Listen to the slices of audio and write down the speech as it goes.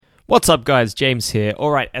What's up, guys? James here.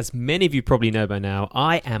 All right, as many of you probably know by now,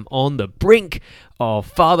 I am on the brink of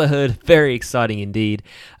fatherhood. Very exciting indeed.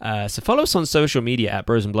 So follow us on social media at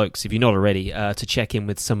Bros and Blokes if you're not already to check in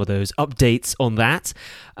with some of those updates on that.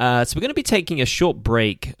 So we're going to be taking a short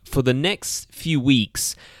break for the next few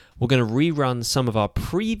weeks. We're going to rerun some of our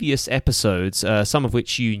previous episodes, some of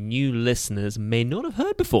which you new listeners may not have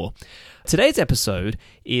heard before. Today's episode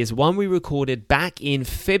is one we recorded back in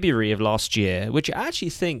February of last year, which I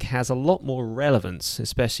actually think has a lot more relevance,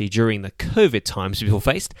 especially during the COVID times we all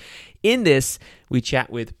faced. In this, we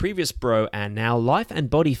chat with previous bro and now life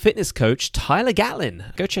and body fitness coach Tyler Gatlin.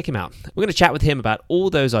 Go check him out. We're going to chat with him about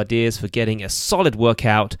all those ideas for getting a solid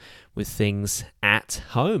workout with things at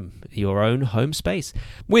home, your own home space.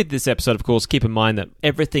 With this episode, of course, keep in mind that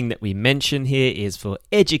everything that we mention here is for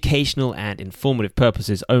educational and informative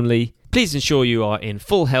purposes only. Please ensure you are in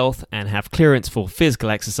full health and have clearance for physical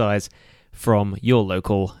exercise from your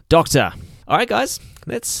local doctor. All right, guys,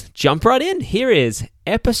 let's jump right in. Here is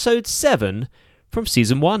episode 7 from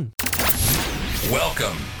season 1.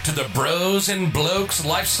 Welcome to the Bros and Blokes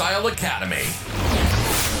Lifestyle Academy,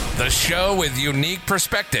 the show with unique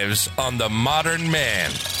perspectives on the modern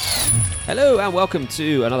man. Hello and welcome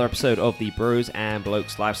to another episode of the Bros and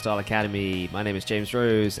Blokes Lifestyle Academy. My name is James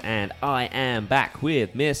Rose and I am back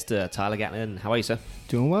with Mr. Tyler Gatlin. How are you, sir?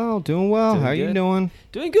 Doing well. How are you doing?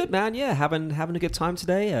 Doing good, man. Yeah, having a good time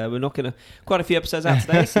today. We're knocking quite a few episodes out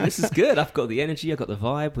today, so this is good. I've got the energy, I've got the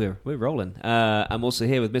vibe. We're rolling. I'm also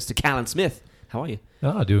here with Mr. Callan Smith. How are you?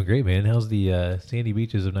 Oh, doing great, man. How's the sandy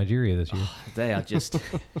beaches of Nigeria this year? They are just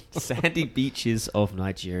sandy beaches of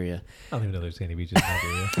Nigeria. I don't even know there's sandy beaches in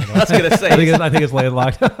Nigeria. I was going to say. I think it's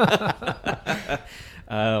landlocked.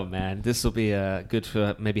 Oh, man. This will be good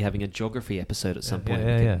for maybe having a geography episode at some point.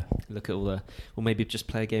 Yeah. Look at all the... Or maybe just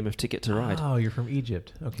play a game of Ticket to Ride. Oh, you're from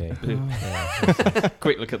Egypt. Okay.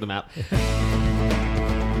 Quick look at the map.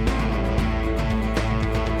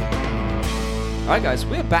 All right, guys,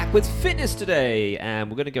 we're back with fitness today, and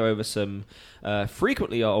we're going to go over some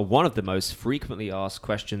one of the most frequently asked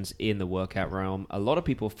questions in the workout realm. A lot of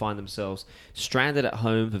people find themselves stranded at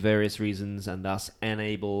home for various reasons and thus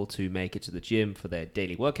unable to make it to the gym for their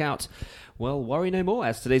daily workout. Well, worry no more.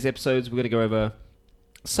 As today's episodes, we're going to go over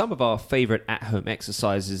some of our favorite at-home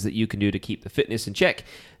exercises that you can do to keep the fitness in check,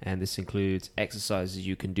 and this includes exercises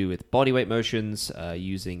you can do with bodyweight motions,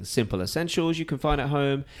 using simple essentials you can find at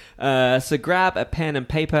home. So grab a pen and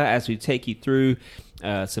paper as we take you through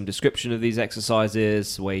some description of these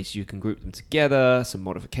exercises, ways you can group them together, some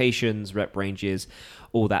modifications, rep ranges,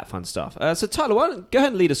 all that fun stuff. So Tyler, why don't you go ahead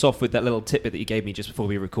and lead us off with that little tidbit that you gave me just before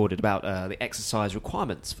we recorded about the exercise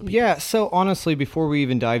requirements for people. Yeah, so honestly, before we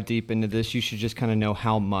even dive deep into this, you should just kind of know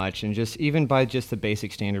how much, and just even by just the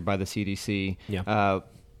basic standard by the CDC,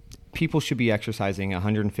 people should be exercising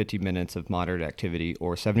 150 minutes of moderate activity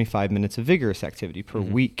or 75 minutes of vigorous activity per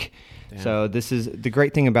week. Damn. So this is the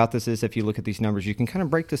great thing about this is if you look at these numbers, you can kind of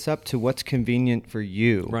break this up to what's convenient for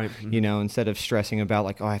you. Right. You know, instead of stressing about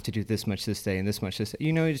like, oh, I have to do this much this day and this much this day.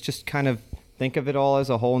 You know, it's just kind of think of it all as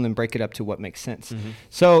a whole and then break it up to what makes sense.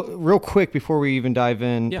 So real quick, before we even dive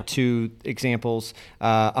in to examples,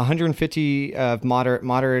 150 of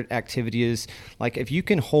moderate activity is like if you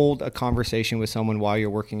can hold a conversation with someone while you're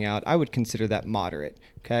working out, I would consider that moderate.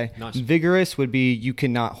 Okay. Nice. Vigorous would be you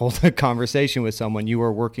cannot hold a conversation with someone. You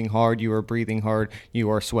are working hard. You are breathing hard.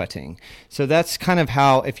 You are sweating. So that's kind of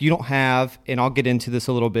how, if you don't have, and I'll get into this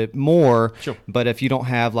a little bit more, but if you don't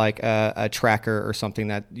have like a tracker or something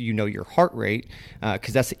that you know your heart rate,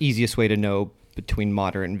 because that's the easiest way to know between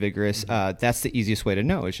moderate and vigorous. That's the easiest way to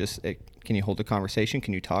know. It's just, can you hold a conversation?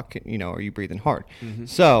 Can you talk? Are you breathing hard?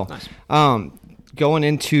 So nice. Going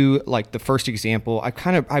into like the first example,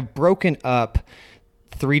 I've broken up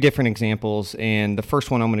 3 different examples, and the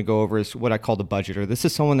first one I'm going to go over is what I call the budgeter. This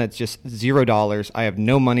is someone that's just $0. I have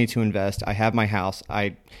no money to invest. I have my house.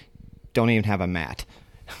 I don't even have a mat.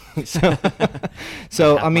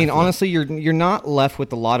 So I mean, honestly, you're not left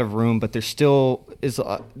with a lot of room, but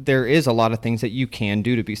there is a lot of things that you can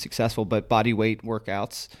do to be successful. But body weight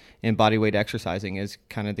workouts and body weight exercising is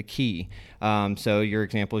kind of the key. So your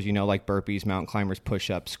examples, like burpees, mountain climbers,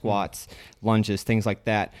 push-ups, squats, lunges, things like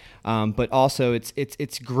that. But also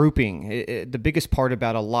it's grouping. The biggest part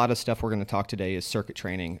about a lot of stuff we're going to talk today is circuit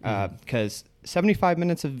training, because 75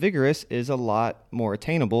 minutes of vigorous is a lot more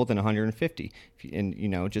attainable than 150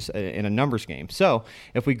 just in a numbers game. So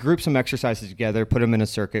if we group some exercises together, put them in a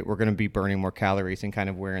circuit, we're going to be burning more calories and kind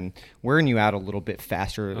of wearing you out a little bit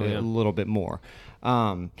faster, a little bit more.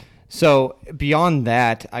 So beyond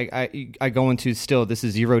that, I go into still, this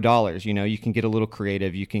is $0. You know, you can get a little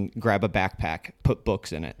creative. You can grab a backpack, put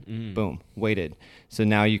books in it, boom, weighted. So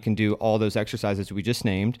now you can do all those exercises we just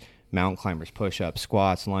named, mountain climbers, push-ups,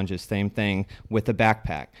 squats, lunges, same thing with a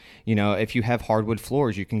backpack. You know, if you have hardwood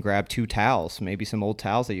floors, you can grab 2 towels, maybe some old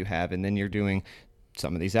towels that you have, and then you're doing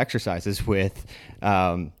some of these exercises with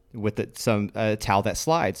some towel that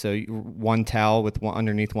slides. So 1 towel with one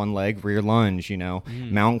underneath one leg, rear lunge, you know,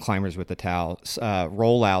 mountain climbers with the towel,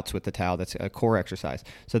 rollouts with the towel. That's a core exercise.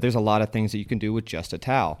 So there's a lot of things that you can do with just a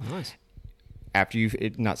towel. Nice. After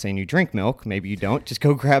not saying you drink milk, maybe you don't, just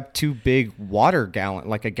go grab 2 big water gallon,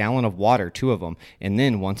 like a gallon of water, 2 of them. And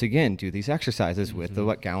then once again, do these exercises with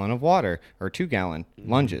the gallon of water or 2 gallon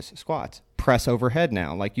lunges, squats, press overhead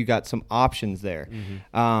now. Like you got some options there.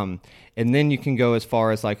 And then you can go as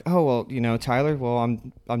far as like, oh, well, you know, Tyler, well,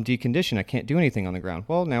 I'm deconditioned. I can't do anything on the ground.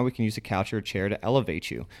 Well, now we can use a couch or a chair to elevate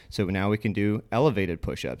you. So now we can do elevated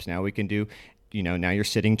push-ups. Now we can do, you know, now you're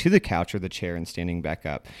sitting to the couch or the chair and standing back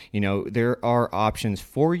up. You know, there are options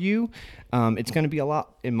for you. It's going to be a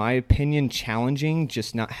lot, in my opinion, challenging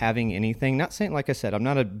just not having anything. Not saying, like I said, I'm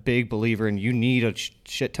not a big believer in you need a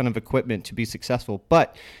shit ton of equipment to be successful,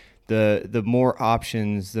 but the more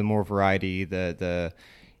options, the more variety, the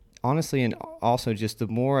honestly, and also just the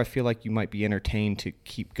more I feel like you might be entertained to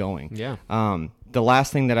keep going. Yeah. The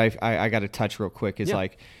last thing that I got to touch real quick is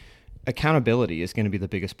like, accountability is going to be the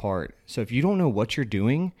biggest part. So if you don't know what you're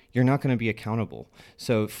doing, you're not going to be accountable.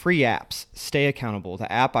 So free apps, stay accountable.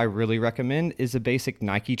 The app I really recommend is a basic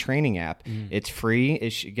Nike training app. It's free.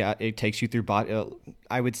 It takes you through body.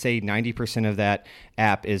 I would say 90% of that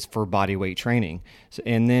app is for body weight training. So,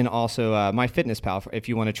 and then also MyFitnessPal, if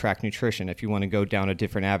you want to track nutrition, if you want to go down a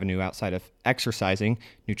different avenue outside of exercising,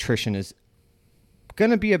 nutrition is going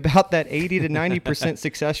to be about that 80 to 90%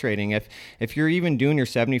 success rating. If you're even doing your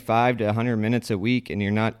 75 to 100 minutes a week and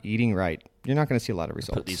you're not eating right, you're not going to see a lot of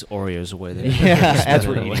results. Put these Oreos away there. Yeah, as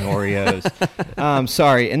we're eating Oreos.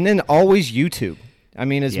 Sorry. And then always YouTube. I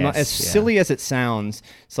mean, as silly as it sounds,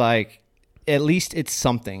 it's like, at least it's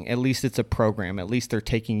something. At least it's a program. At least they're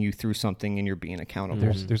taking you through something and you're being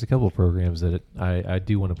accountable. There's a couple of programs that I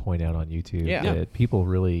do want to point out on YouTube that people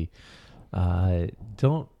really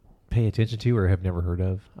don't pay attention to or have never heard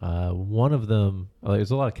of. One of them,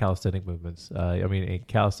 there's a lot of calisthenic movements. I mean,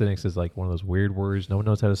 calisthenics is like one of those weird words. No one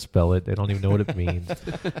knows how to spell it. They don't even know what it means.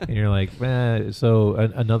 And you're like, man. So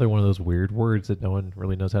another one of those weird words that no one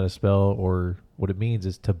really knows how to spell or what it means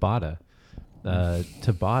is Tabata.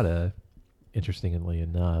 Tabata, interestingly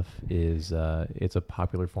enough, is it's a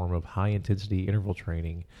popular form of high intensity interval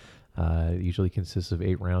training. It usually consists of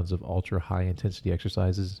 8 rounds of ultra high intensity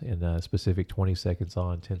exercises in a specific 20 seconds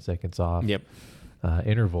on, 10 seconds off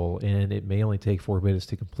interval. And it may only take 4 minutes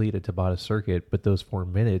to complete a Tabata circuit, but those 4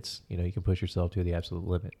 minutes, you know, you can push yourself to the absolute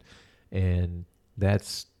limit. And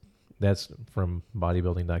that's from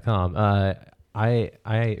bodybuilding.com.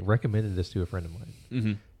 I recommended this to a friend of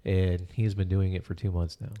mine, and he's been doing it for 2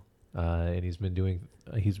 months now. And he's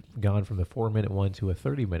gone from the 4-minute one to a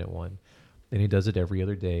 30-minute one. And he does it every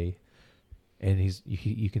other day, and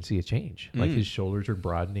you can see a change. Like his shoulders are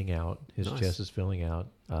broadening out, his chest is filling out.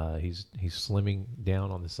 He's slimming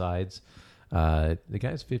down on the sides. The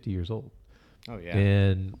guy's 50 years old. Oh yeah,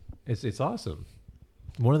 and it's awesome.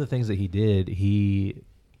 One of the things that he did, he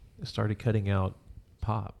started cutting out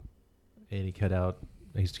pop, and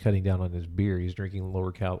he's cutting down on his beer. He's drinking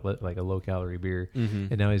like a low calorie beer,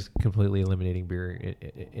 and now he's completely eliminating beer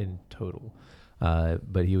in total.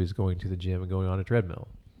 But he was going to the gym and going on a treadmill,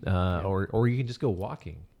 or you can just go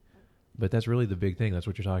walking. But that's really the big thing. That's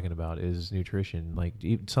what you're talking about is nutrition. Like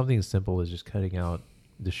something as simple as just cutting out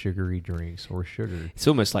the sugary drinks or sugar. It's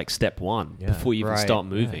almost like step one before you even start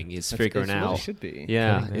moving is figuring out. What it should be.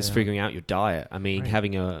 It's figuring out your diet. I mean,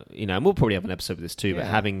 having and we'll probably have an episode of this too, but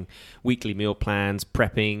having weekly meal plans,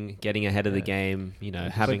 prepping, getting ahead of the game,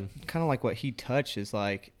 having kind of like what he touched is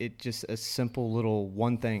like it just a simple little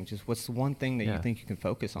one thing. Just what's the one thing that you think you can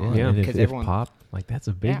focus on? Yeah, because everyone pop, like that's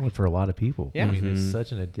a big one for a lot of people. Yeah. I mean, it's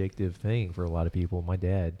such an addictive thing for a lot of people. My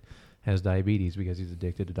dad has diabetes because he's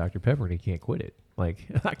addicted to Dr. Pepper and he can't quit it. Like,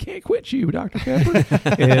 I can't quit you, Dr. Pepper.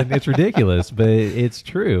 And it's ridiculous, but it's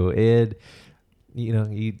true. And,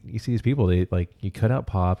 you see these people, they like, you cut out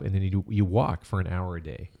pop and then you walk for an hour a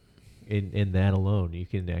day. In that alone, you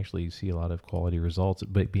can actually see a lot of quality results,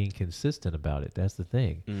 but being consistent about it, that's the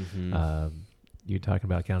thing. You're talking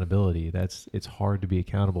about accountability. It's hard to be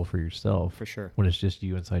accountable for yourself. For sure. When it's just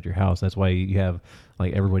you inside your house. That's why you have,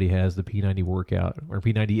 like, everybody has the P90 workout or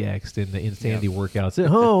P90X and the Insanity workouts at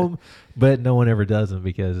home, but no one ever does them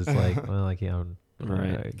because it's like, well,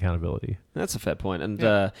 accountability. That's a fair point. And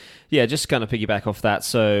just kind of piggyback off that.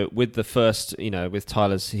 So with the first, with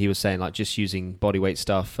Tyler's, he was saying like just using bodyweight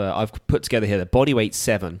stuff. I've put together here the Bodyweight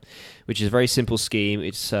 7, which is a very simple scheme.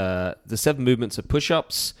 It's the 7 movements of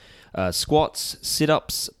push-ups, squats,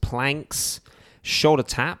 sit-ups, planks, shoulder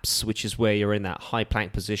taps, which is where you're in that high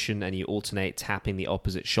plank position and you alternate tapping the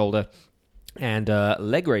opposite shoulder, and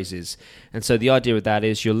leg raises. And so the idea with that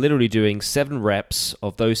is you're literally doing 7 reps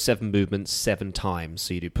of those 7 movements 7 times.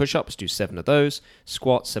 So you do push-ups, do 7 of those,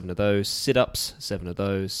 squats, 7 of those, sit-ups, 7 of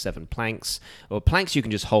those, 7 planks. Or planks you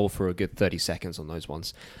can just hold for a good 30 seconds on those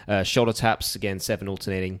ones. Shoulder taps, again, 7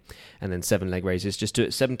 alternating, and then 7 leg raises. Just do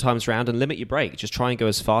it 7 times round and limit your break. Just try and go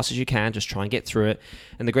as fast as you can. Just try and get through it.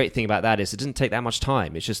 And the great thing about that is it doesn't take that much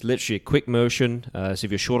time. It's just literally a quick motion. So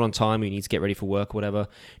if you're short on time, you need to get ready for work or whatever,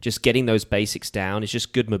 just getting those basics down is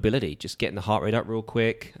just good mobility. Just getting the heart rate up real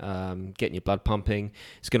quick, getting your blood pumping.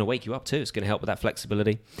 It's going to wake you up too. It's going to help with that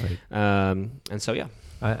flexibility. Right. And so, yeah.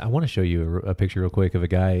 I want to show you a picture real quick of a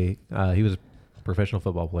guy. He was a professional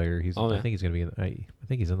football player. I think he's going to be I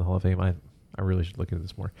think he's in the Hall of Fame. I really should look into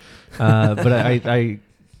this more. But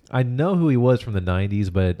I know who he was from the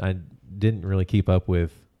 90s, but I didn't really keep up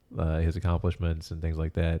with his accomplishments and things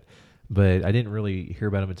like that. But I didn't really hear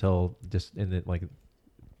about him until just in the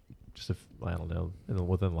I don't know,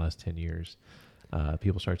 within the last 10 years,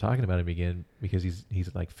 people started talking about him again because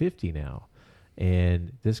he's like 50 now,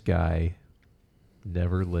 and this guy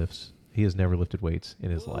he has never lifted weights in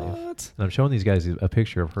his life. And I'm showing these guys a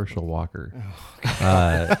picture of Herschel Walker.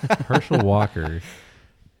 Herschel Walker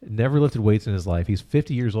never lifted weights in his life. He's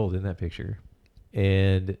 50 years old in that picture,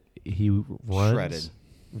 and he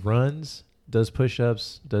runs, does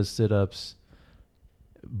push-ups, does sit-ups,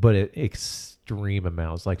 but extreme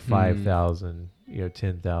amounts, like 5,000,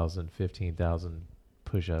 10,000, 15,000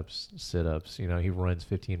 push-ups, sit-ups. He runs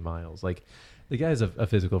 15 miles. Like, the guy's a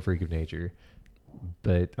physical freak of nature.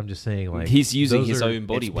 But I'm just saying, like, he's using his own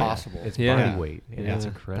body weight. Possible. It's body weight, and it's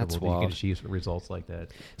incredible that you can achieve results like that.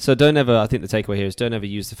 So don't ever. I think the takeaway here is don't ever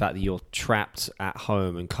use the fact that you're trapped at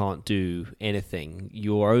home and can't do anything.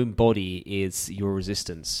 Your own body is your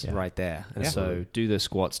resistance right there, and so do those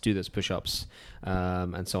squats, do those push-ups,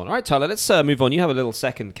 and so on. All right, Tyler, let's move on. You have a little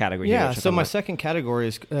second category. Yeah. So my second category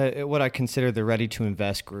is what I consider the ready to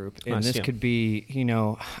invest group, and this could be,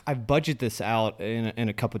 I've budgeted this out in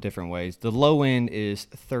a couple different ways. The low end is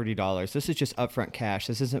 $30. This is just upfront cash.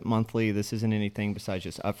 This isn't monthly. This isn't anything besides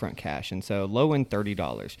just upfront cash. And so low end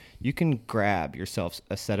 $30. You can grab yourself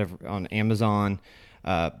a set of on Amazon,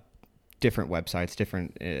 different websites,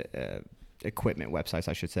 different equipment websites,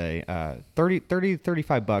 I should say.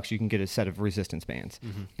 $35 you can get a set of resistance bands.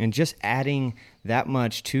 And just adding that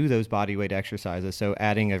much to those body weight exercises, so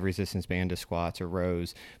adding a resistance band to squats or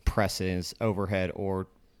rows, presses, overhead, or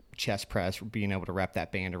chest press, being able to wrap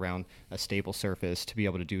that band around a stable surface to be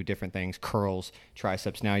able to do different things, curls,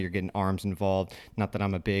 triceps. Now you're getting arms involved. Not that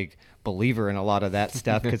I'm a big believer in a lot of that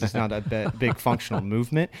stuff because it's not a big functional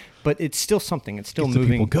movement, but it's still something. It's still moving.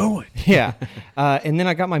 People going. Yeah. And then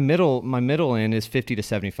I got my middle end is $50 to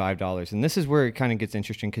 $75. And this is where it kind of gets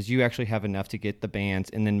interesting because you actually have enough to get the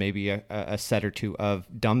bands and then maybe a set or two of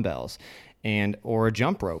dumbbells or a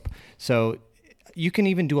jump rope. So you can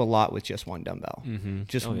even do a lot with just one dumbbell,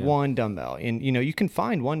 one dumbbell. And, you can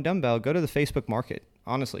find one dumbbell, go to the Facebook market.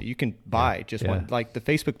 Honestly, you can buy just one. Like the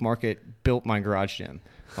Facebook market built my garage gym,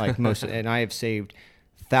 like and I have saved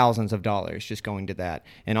thousands of dollars just going to that.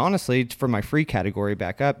 And honestly, for my free category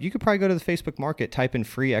back up, you could probably go to the Facebook market, type in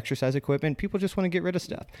free exercise equipment. People just want to get rid of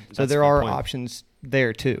stuff. So there are options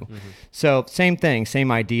there too. So same thing,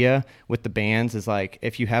 same idea with the bands is like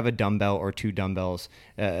if you have a dumbbell or 2 dumbbells,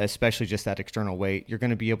 especially just that external weight, you're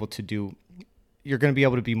going to be able to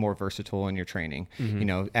be more versatile in your training,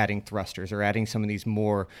 adding thrusters or adding some of these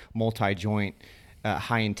more multi-joint,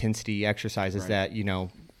 high intensity exercises that,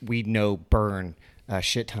 we know burn a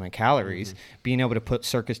shit ton of calories, being able to put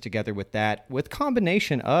circuits together with that, with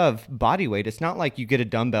combination of body weight. It's not like you get a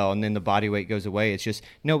dumbbell and then the body weight goes away. It's just,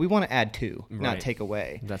 no, we want to add to, not take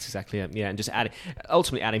away. That's exactly it. Yeah, and just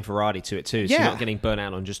ultimately adding variety to it too. So you're not getting burnt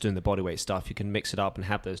out on just doing the body weight stuff. You can mix it up and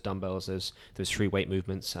have those dumbbells, those free weight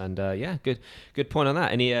movements. And good point on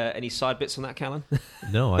that. Any side bits on that, Callan?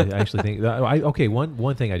 No, I actually think,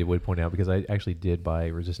 one thing I would point out, because I actually did buy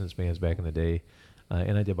resistance bands back in the day,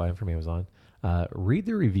 and I did buy them from Amazon. read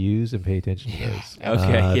the reviews and pay attention to those.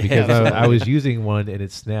 Okay, because I was using one and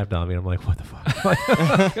it snapped on me. I'm like, what the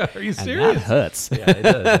fuck? Are you serious? And that hurts. Yeah, it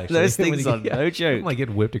does. Actually. Those things are no joke. I'm like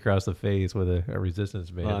getting whipped across the face with a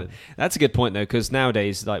resistance band. That's a good point though, because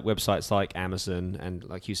nowadays, like websites like Amazon and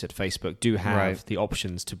like you said, Facebook do have the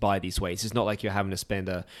options to buy these weights. It's not like you're having to spend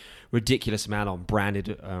a ridiculous amount on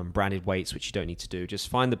branded weights, which you don't need to do. Just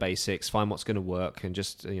find the basics, find what's going to work, and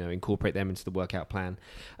just incorporate them into the workout plan.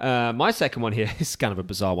 My second one here is kind of a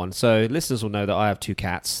bizarre one. So listeners will know that I have 2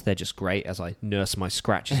 cats. They're just great as I nurse my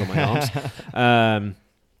scratches on my arms.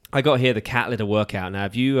 I got here the cat litter workout. Now,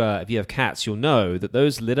 if you have cats, you'll know that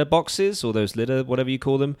those litter boxes or those litter, whatever you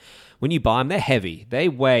call them, when you buy them, they're heavy. They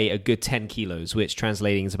weigh a good 10 kilos, which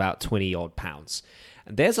translating is about 20 odd pounds.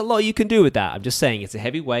 And there's a lot you can do with that. I'm just saying it's a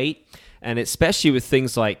heavy weight, and especially with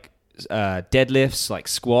things like deadlifts, like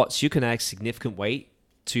squats, you can add significant weight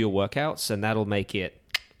to your workouts, and that'll make it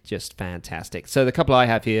just fantastic. So the couple I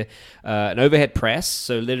have here, an overhead press.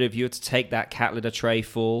 So literally, if you were to take that cat litter tray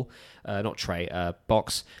full,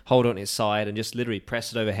 box, hold it on its side, and just literally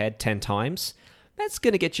press it overhead 10 times. That's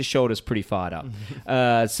going to get your shoulders pretty fired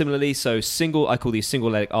up. Similarly, I call these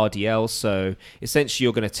single leg RDLs. So essentially,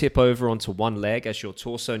 you're going to tip over onto one leg as your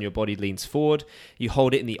torso and your body leans forward. You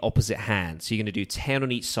hold it in the opposite hand. So you're going to do 10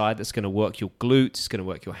 on each side. That's going to work your glutes. It's going to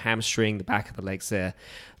work your hamstring, the back of the legs there.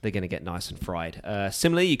 They're going to get nice and fried.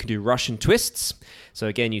 Similarly, you can do Russian twists. So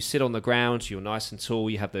again, you sit on the ground, you're nice and tall,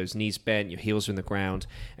 you have those knees bent, your heels are in the ground,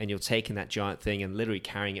 and you're taking that giant thing and literally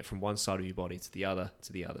carrying it from one side of your body to the other,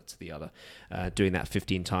 to the other, to the other, doing that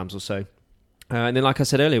 15 times or so. And then, like I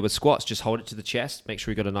said earlier, with squats, just hold it to the chest. Make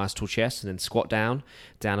sure you've got a nice tall chest, and then squat down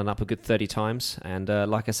and up a good 30 times. And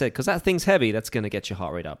like I said, because that thing's heavy, that's going to get your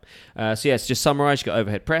heart rate up. So just summarize, you've got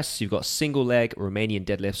overhead press, you've got single leg Romanian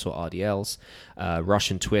deadlifts or RDLs,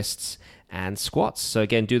 Russian twists, and squats. So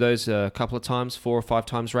again, do those a couple of times, 4 or 5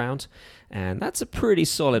 times round. And that's a pretty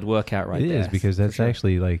solid workout right there. It is, because that's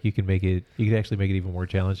actually like you can actually make it even more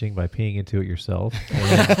challenging by peeing into it yourself.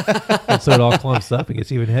 And so it all clumps up and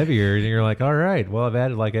gets even heavier. And you're like, all right, well, I've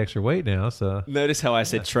added like extra weight now. So notice how I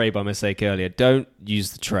said tray by mistake earlier. Don't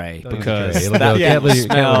use the tray because it'll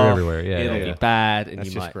smell everywhere. Yeah, it'll be bad. And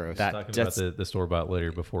that's just gross. Talking about the store-bought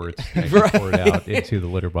litter before it's poured out into the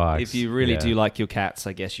litter box. If you really do like your cats,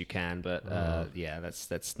 I guess you can. But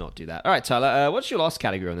let's not do that. All right, Tyler, what's your last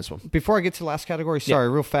category on this one? Before I get to the last category,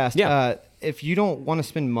 real fast. Yeah. If you don't want to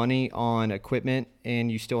spend money on equipment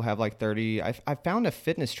and you still have like 30, I found a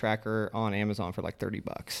fitness tracker on Amazon for like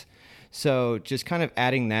 $30. So just kind of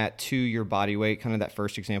adding that to your body weight, kind of that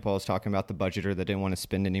first example I was talking about, the budgeter that didn't want to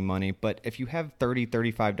spend any money. But if you have $30,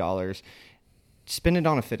 $35, spend it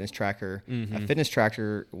on a fitness tracker. Mm-hmm. A fitness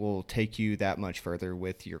tracker will take you that much further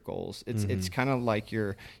with your goals. It's kind of like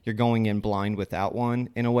you're going in blind without one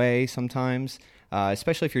in a way sometimes.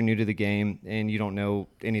 Especially if you're new to the game and you don't know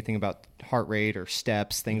anything about heart rate or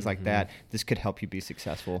steps, things like that, this could help you be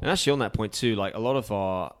successful. And actually on that point too, like a lot of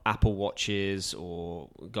our Apple Watches or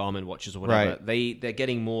Garmin watches or whatever, they're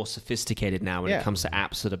getting more sophisticated now when it comes to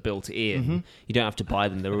apps that are built in. Mm-hmm. You don't have to buy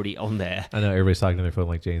them, they're already on there. I know everybody's talking to their phone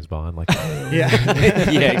like James Bond. Like, yeah,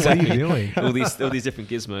 exactly. What are you doing? all these different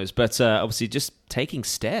gizmos. But obviously just taking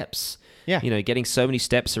steps. Yeah. Getting so many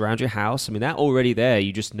steps around your house. I mean, that already there,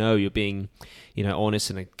 you just know you're being, honest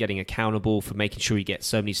and getting accountable for making sure you get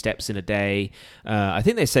so many steps in a day. I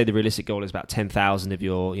think they say the realistic goal is about 10,000 if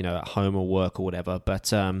you're, at home or work or whatever.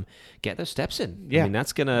 But get those steps in. Yeah. I mean,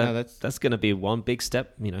 that's gonna be one big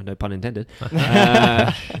step. No pun intended.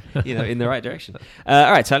 In the right direction.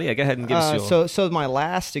 All right, Talia, go ahead and give us your. So my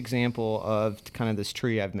last example of kind of this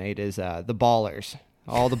tree I've made is the ballers.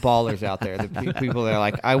 All the ballers out there, the people that are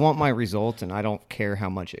like, I want my results and I don't care how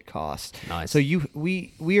much it costs. Nice. So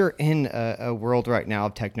we are in a world right now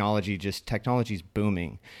of technology. Just technology's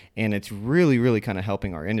booming, and it's really, really kind of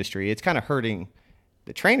helping our industry. It's kind of hurting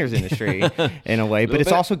the trainers industry in a way, but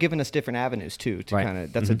it's also given us different avenues too to kind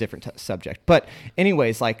of, that's a different subject. But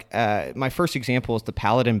anyways, like my first example is the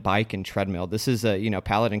Paladin bike and treadmill. This is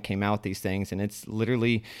Paladin came out with these things, and it's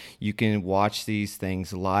literally, you can watch these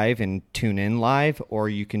things live and tune in live, or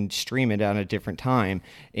you can stream it at a different time.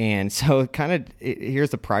 And so here's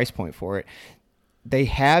the price point for it. They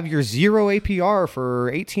have your 0 APR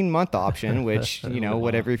for 18-month option, which,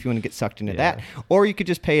 whatever, if you want to get sucked into that. Or you could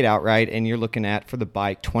just pay it outright, and you're looking at, for the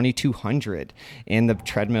bike, $2,200, and the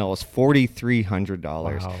treadmill is $4,300.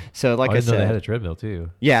 Wow. So like I said, they had a treadmill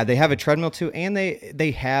too. Yeah, they have a treadmill too, and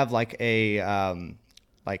they have like a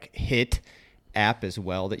HIIT app as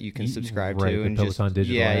well that you can subscribe to, and just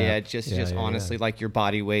honestly like your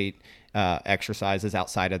body weight exercises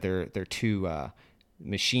outside of their two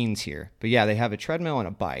machines here. But yeah, they have a treadmill and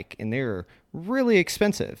a bike, and they're really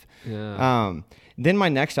expensive. Yeah. Then my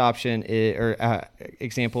next option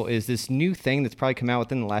example is this new thing that's probably come out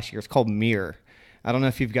within the last year. It's called Mirror. I don't know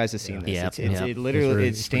if you guys have seen this. Yeah. It literally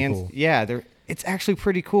it stands. cool. Yeah, it's actually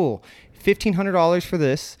pretty cool. $1,500 for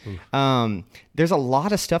this. There's a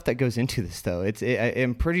lot of stuff that goes into this, though.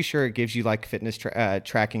 I'm pretty sure it gives you like fitness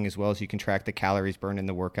tracking as well, as you can track the calories burned in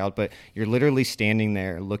the workout. But you're literally standing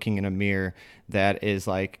there looking in a mirror that is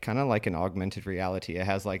like kind of like an augmented reality. It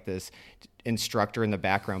has like this instructor in the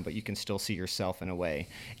background, but you can still see yourself in a way,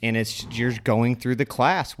 and you're going through the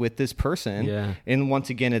class with this person. And once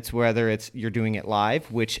again, it's whether you're doing it live,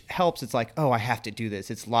 which helps. It's like, oh, I have to do this,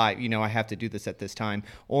 it's live, I have to do this at this time.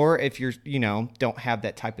 Or if you're don't have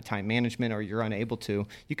that type of time management, or you're unable to,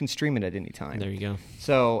 you can stream it at any time. There you go.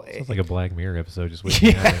 So sounds like a Black Mirror episode just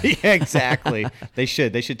waiting. Yeah, exactly. They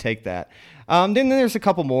should take that. Then there's a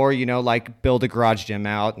couple more, like build a garage gym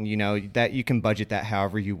out, and that you can budget that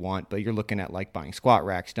however you want, but you're looking at like buying squat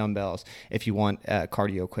racks, dumbbells. If you want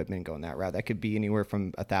cardio equipment, going that route, that could be anywhere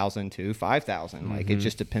from $1,000 to $5,000. Like it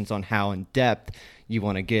just depends on how in depth you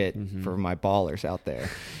want to get for my ballers out there.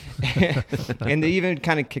 And they even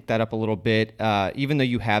kind of kick that up a little bit. Even though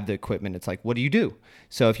you have the equipment, it's like, what do you do?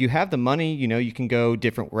 So if you have the money, you can go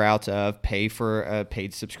different routes of pay for a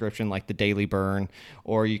paid subscription like the Daily Burn,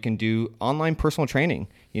 or you can do online personal training.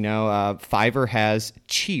 Fiverr has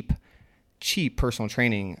cheap personal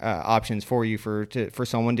training options for you for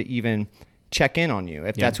someone to even check in on you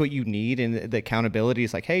if that's what you need, and the accountability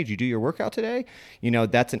is like, hey, did you do your workout today?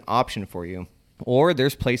 That's an option for you. Or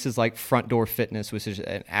there's places like Front Door Fitness, which is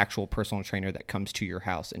an actual personal trainer that comes to your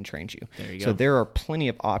house and trains you. There you go. So there are plenty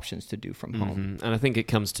of options to do from home. And I think it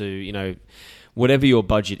comes to, whatever your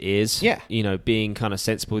budget is, being kind of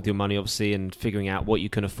sensible with your money, obviously, and figuring out what you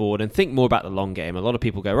can afford, and think more about the long game. A lot of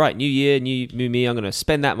people go, right, new year, new me, I'm going to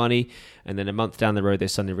spend that money. And then a month down the road, they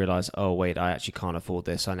suddenly realize, oh, wait, I actually can't afford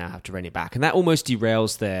this. I now have to rein it back. And that almost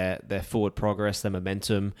derails their forward progress, their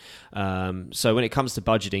momentum. So when it comes to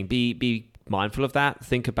budgeting, be mindful of that.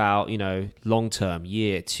 Think about, long term,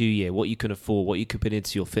 year, 2 year, what you can afford, what you can put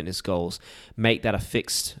into your fitness goals. Make that a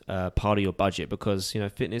fixed part of your budget, because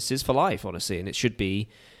fitness is for life, honestly, and it should be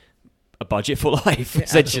a budget for life,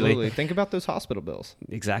 essentially. Absolutely. Think about those hospital bills.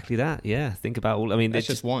 Exactly that. Yeah. Think about all. I mean, that's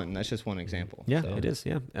just one example. Yeah, it is.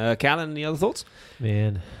 Yeah. Callan, any other thoughts?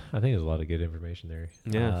 Man, I think there's a lot of good information there.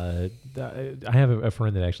 Yeah. I have a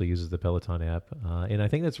friend that actually uses the Peloton app, and I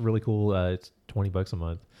think that's really cool. It's $20 a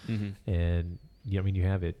month, and you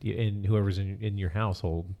have it, and whoever's in your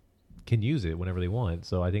household can use it whenever they want.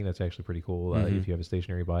 So I think that's actually pretty cool. If you have a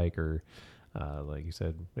stationary bike, or like you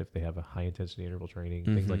said, if they have a high intensity interval training,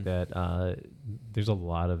 things like that. There's a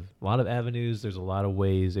lot of avenues. There's a lot of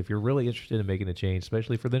ways. If you're really interested in making a change,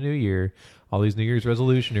 especially for the new year, all these New Year's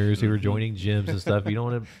resolutioners who are joining gyms and stuff, you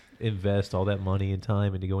don't want to invest all that money and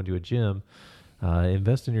time into going to a gym.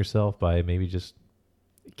 Invest in yourself by maybe just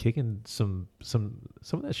kicking some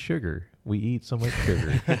of that sugar. We eat so much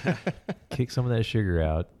sugar. Kick some of that sugar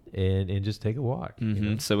out. And just take a walk.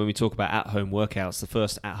 So when we talk about at-home workouts, the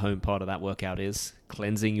first at-home part of that workout is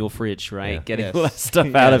cleansing your fridge, right? Yeah. Getting all that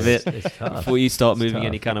stuff out of it before you start moving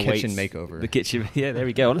any kind of weights. Kitchen makeover. The kitchen, yeah, there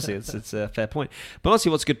we go. Honestly, it's a fair point. But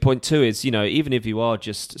honestly, what's a good point too is, even if you are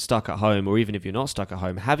just stuck at home, or even if you're not stuck at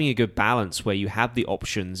home, having a good balance where you have the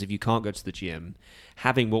options if you can't go to the gym,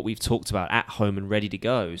 having what we've talked about at home and ready to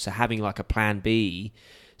go. So having like a plan B.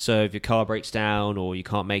 So if your car breaks down, or you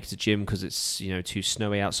can't make it to the gym because it's too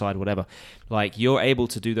snowy outside, whatever, like you're able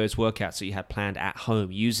to do those workouts that you had planned at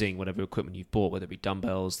home using whatever equipment you've bought, whether it be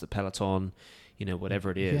dumbbells, the Peloton, whatever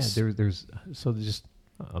it is. Yeah,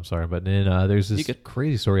 I'm sorry, but then there's this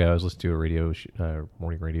crazy story. I was listening to a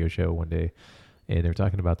morning radio show one day, and they were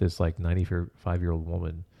talking about this like 95-year-old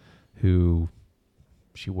woman who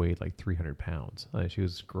she weighed like 300 pounds. She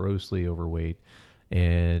was grossly overweight,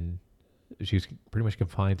 and she was pretty much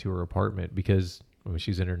confined to her apartment because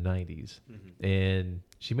she's in her 90s. And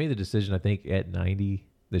she made the decision, I think, at 90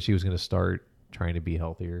 that she was going to start trying to be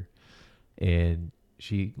healthier. And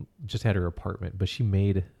she just had her apartment, but she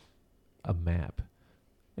made a map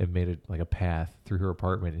and made it like a path through her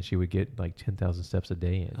apartment, and she would get like 10,000 steps a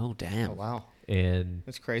day in. Oh, damn. Oh, wow. And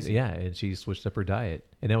that's crazy. Yeah, and she switched up her diet,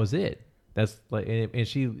 and that was it. That's like, and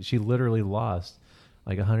she literally lost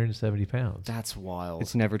like 170 pounds. That's wild.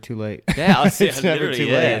 It's never too late. Yeah, it's never too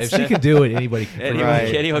late. If she can do it, anybody can.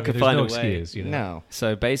 Anyone can find a way. Excuse, No.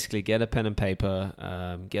 So basically, get a pen and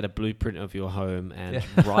paper, get a blueprint of your home, and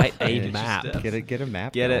write a map. Get a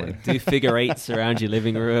map. Do figure eights around your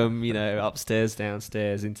living room. Upstairs,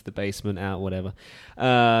 downstairs, into the basement, out, whatever.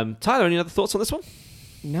 Tyler, any other thoughts on this one?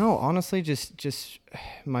 No, honestly, just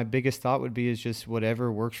my biggest thought would be is just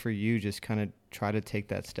whatever works for you, just kind of try to take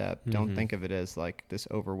that step. Mm-hmm. Don't think of it as like this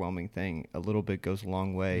overwhelming thing. A little bit goes a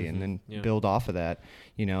long way, and then build off of that.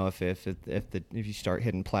 You know, if you start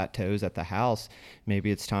hitting plateaus at the house,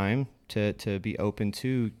 maybe it's time to be open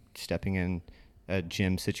to stepping in a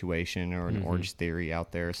gym situation or an Orange Theory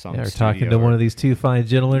out there. We're talking to one of these two fine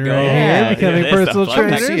gentlemen right here, becoming personal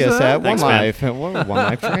trainers. See us at One Life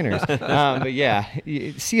Trainers. But yeah,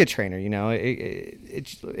 see a trainer. You know,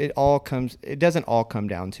 it doesn't all come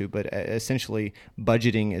down to, but essentially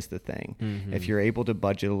budgeting is the thing. Mm-hmm. If you're able to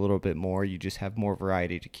budget a little bit more, you just have more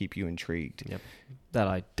variety to keep you intrigued. Yep. That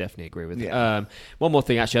I definitely agree with. Yeah. One more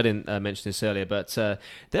thing, actually, I didn't mention this earlier, but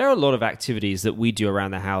there are a lot of activities that we do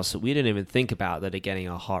around the house that we didn't even think about that are getting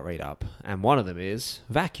our heart rate up. And one of them is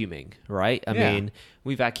vacuuming, right? I mean,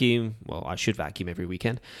 we vacuum. Well, I should vacuum every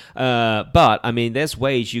weekend. But, I mean, there's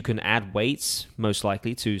ways you can add weights, most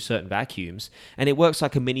likely, to certain vacuums. And it works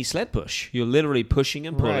like a mini sled push. You're literally pushing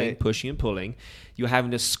and pulling, pushing and pulling. You're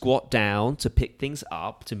having to squat down to pick things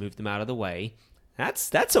up, to move them out of the way.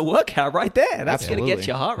 That's a workout right there. That's going to get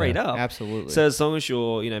your heart rate up. Absolutely. So as long as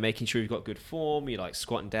you're, making sure you've got good form, you're like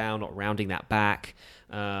squatting down, not rounding that back,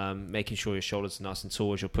 making sure your shoulders are nice and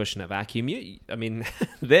tall as you're pushing that vacuum.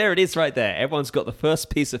 There it is right there. Everyone's got the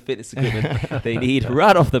first piece of fitness equipment they need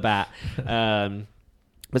right off the bat.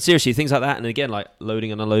 But seriously, things like that, and again, like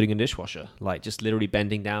loading and unloading a dishwasher, like just literally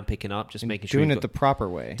bending down, picking up, just making sure doing it the proper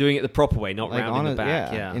way. Doing it the proper way, not like rounding the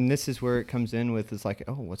back. Yeah. And this is where it comes in with is like,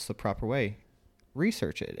 oh, what's the proper way?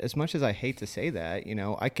 Research it. As much as I hate to say that,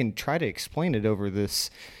 I can try to explain it over this,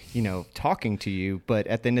 talking to you, but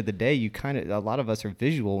at the end of the day, a lot of us are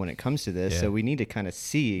visual when it comes to this, so we need to kind of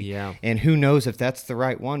see. Yeah. And who knows if that's the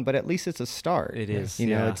right one, but at least it's a start. It is.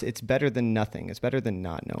 It's better than nothing. It's better than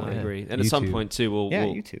not knowing. I agree. And at some point too, we'll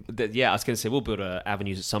YouTube. I was going to say we'll build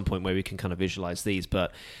avenues at some point where we can kind of visualize these,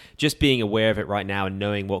 but just being aware of it right now and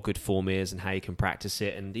knowing what good form is and how you can practice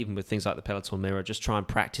it, and even with things like the Peloton Mirror, just try and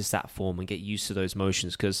practice that form and get used to those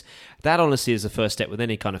motions, because that honestly is the first step with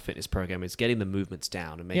any kind of fitness program, is getting the movements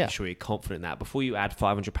down and making sure you're confident in that before you add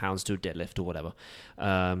 500 pounds to a deadlift or whatever.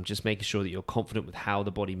 Just making sure that you're confident with how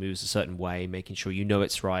the body moves a certain way, making sure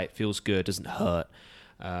it's right, feels good, doesn't hurt.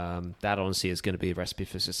 That honestly is going to be a recipe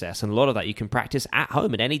for success, and a lot of that you can practice at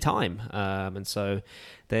home at any time. And so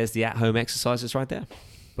there's the at-home exercises right there.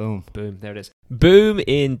 Boom. There it is. Boom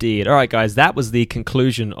indeed. All right, guys, that was the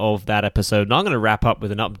conclusion of that episode. Now I'm going to wrap up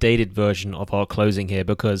with an updated version of our closing here,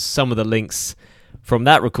 because some of the links from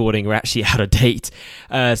that recording are actually out of date.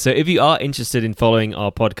 So if you are interested in following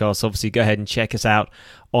our podcast, obviously go ahead and check us out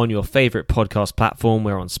on your favorite podcast platform.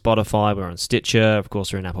 We're on Spotify, we're on Stitcher, of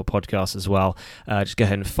course we're in Apple Podcasts as well. Just go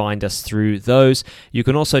ahead and find us through those. You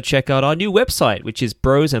can also check out our new website, which is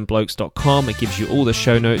brosandblokes.com. It gives you all the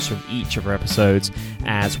show notes from each of our episodes,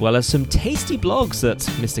 as well as some tasty blogs that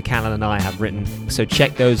Mr. Callan and I have written, so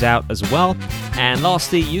check those out as well. And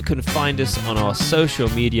lastly, you can find us on our social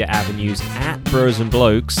media avenues at Bros and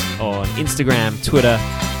Blokes on Instagram, Twitter,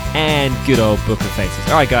 and good old Book of Faces.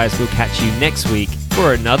 All right, guys, we'll catch you next week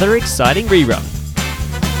for another exciting rerun.